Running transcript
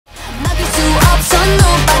없어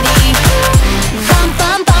nobody. Bum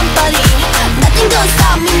bum bum body. Nothing gonna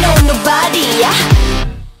stop me, no nobody.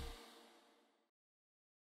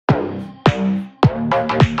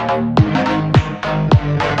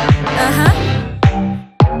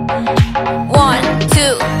 One,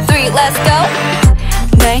 two, three, let's go.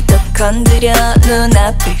 날 또 건드려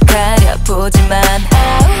눈앞을 가려보지만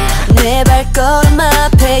내 발걸음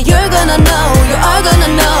앞에 You're gonna know, you are gonna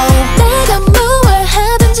know. 내가 뭘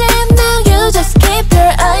하든지 now you just keep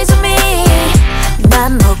your eyes on me.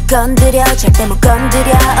 난 못 건드려 절대 못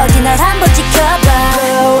건드려 어디 날 한번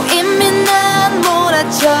지켜봐. 이미 난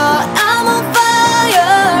몰아쳐 I'm on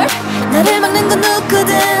fire. 나를 막는 건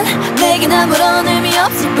누구든 내겐 아무런 의미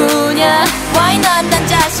없을 뿐이야. Why not 난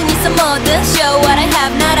자신 있어 뭐든 Show what I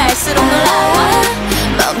have 날 알수록 놀라워.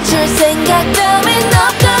 멈출 생각 따윈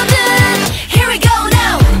없거든. Here we go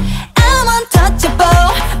now. I'm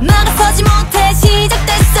untouchable. 막아서지 못해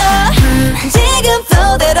시작됐어. 지금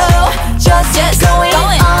flow대로 Just going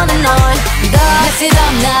on and on. Mess it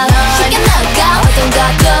up now. 쉽게 나가 어떤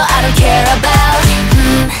것도 I don't care about.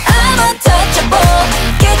 I'm untouchable.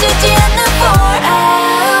 깨지지 않는 for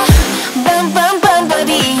Bum bum bum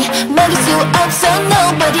body. 막을 수 없어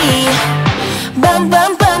nobody. Bum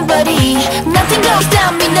bum bum body. Nothing gonna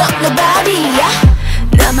stop me, no nobody.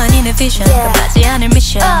 나만이 내 vision 끝나지 않을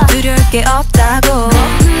mission. 두려울 게 없다고.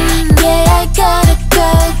 Yeah I gotta go.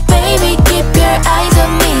 Baby keep your eyes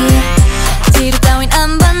on me. 뒤로 따윈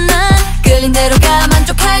안 봐 난 끌린 대로 가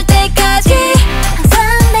만족할 때까지. 항상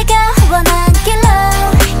내가 원한 길로.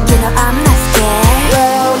 You know I'm not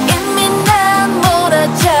scared. 이미 난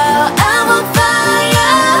몰아쳐 I'm on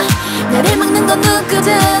fire. 나를 막는 건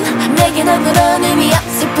누구든 내겐 아무런 의미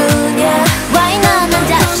없을 뿐이야. Why not 난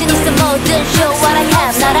자신 있어 뭐든 Show what I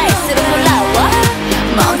have 날 알수록 놀라워.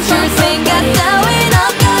 멈출 생각 따윈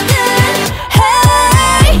없거든.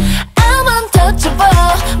 Hey I'm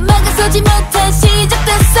untouchable. 막아서지 못해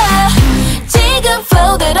시작됐어. 지금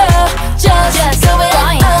flow대로 Just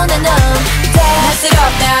going on and on. Mess it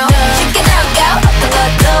up now. 쉽게 나가 어떤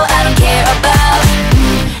것도 I don't care about.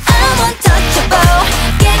 I'm untouchable.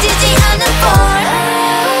 깨지지 않는 for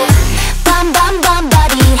Bum bum bum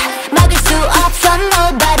body. 막을 수 없어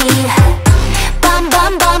nobody. Bum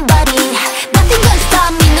bum bum body. Nothing gonna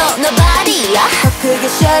stop me, no nobody. 더 크게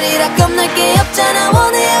샤리라 겁날 게 없잖아.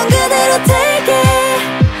 원해요 그대로 take it.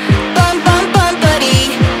 Bum bum bum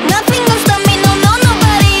body. Nothing gonna stop me, no no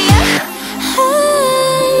nobody.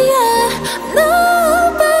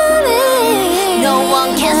 Nobody. No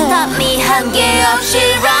one can stop me. 한계 없이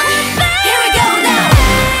run. Here we go now.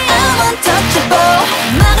 I'm untouchable.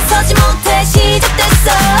 막아서지 못해 시작됐어.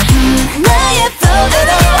 나의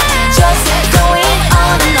flow대로 Just going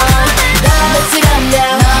on and on. Mess it up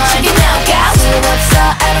now. 쉽게 나가 수 없어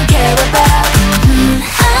I don't care about.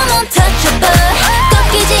 I'm untouchable.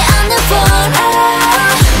 꺾이지 않는 for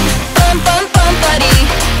Bum bum bum body.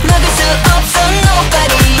 막을 수 없어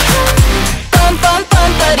nobody. Bum bum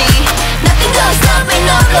bum body. Nothing gonna stop me,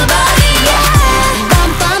 no nobody. Bum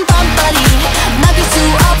bum bum body. 막을 수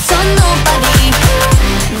없어 nobody.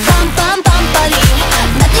 Bum bum bum body.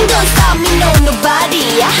 Nothing gonna stop me, no nobody.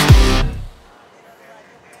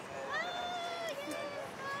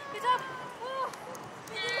 Good job! Woo.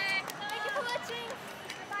 Yay! Thank you for watching!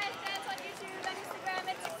 Buy us dance on YouTube and Instagram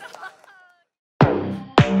and TikTok!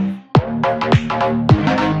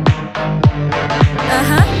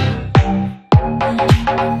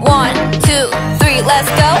 One, two, three, let's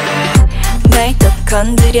go. 날 또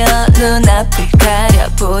건드려 눈앞을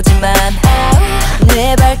가려보지만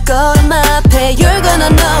내 발걸음 앞에 You're gonna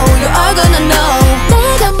know, you are gonna know.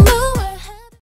 내가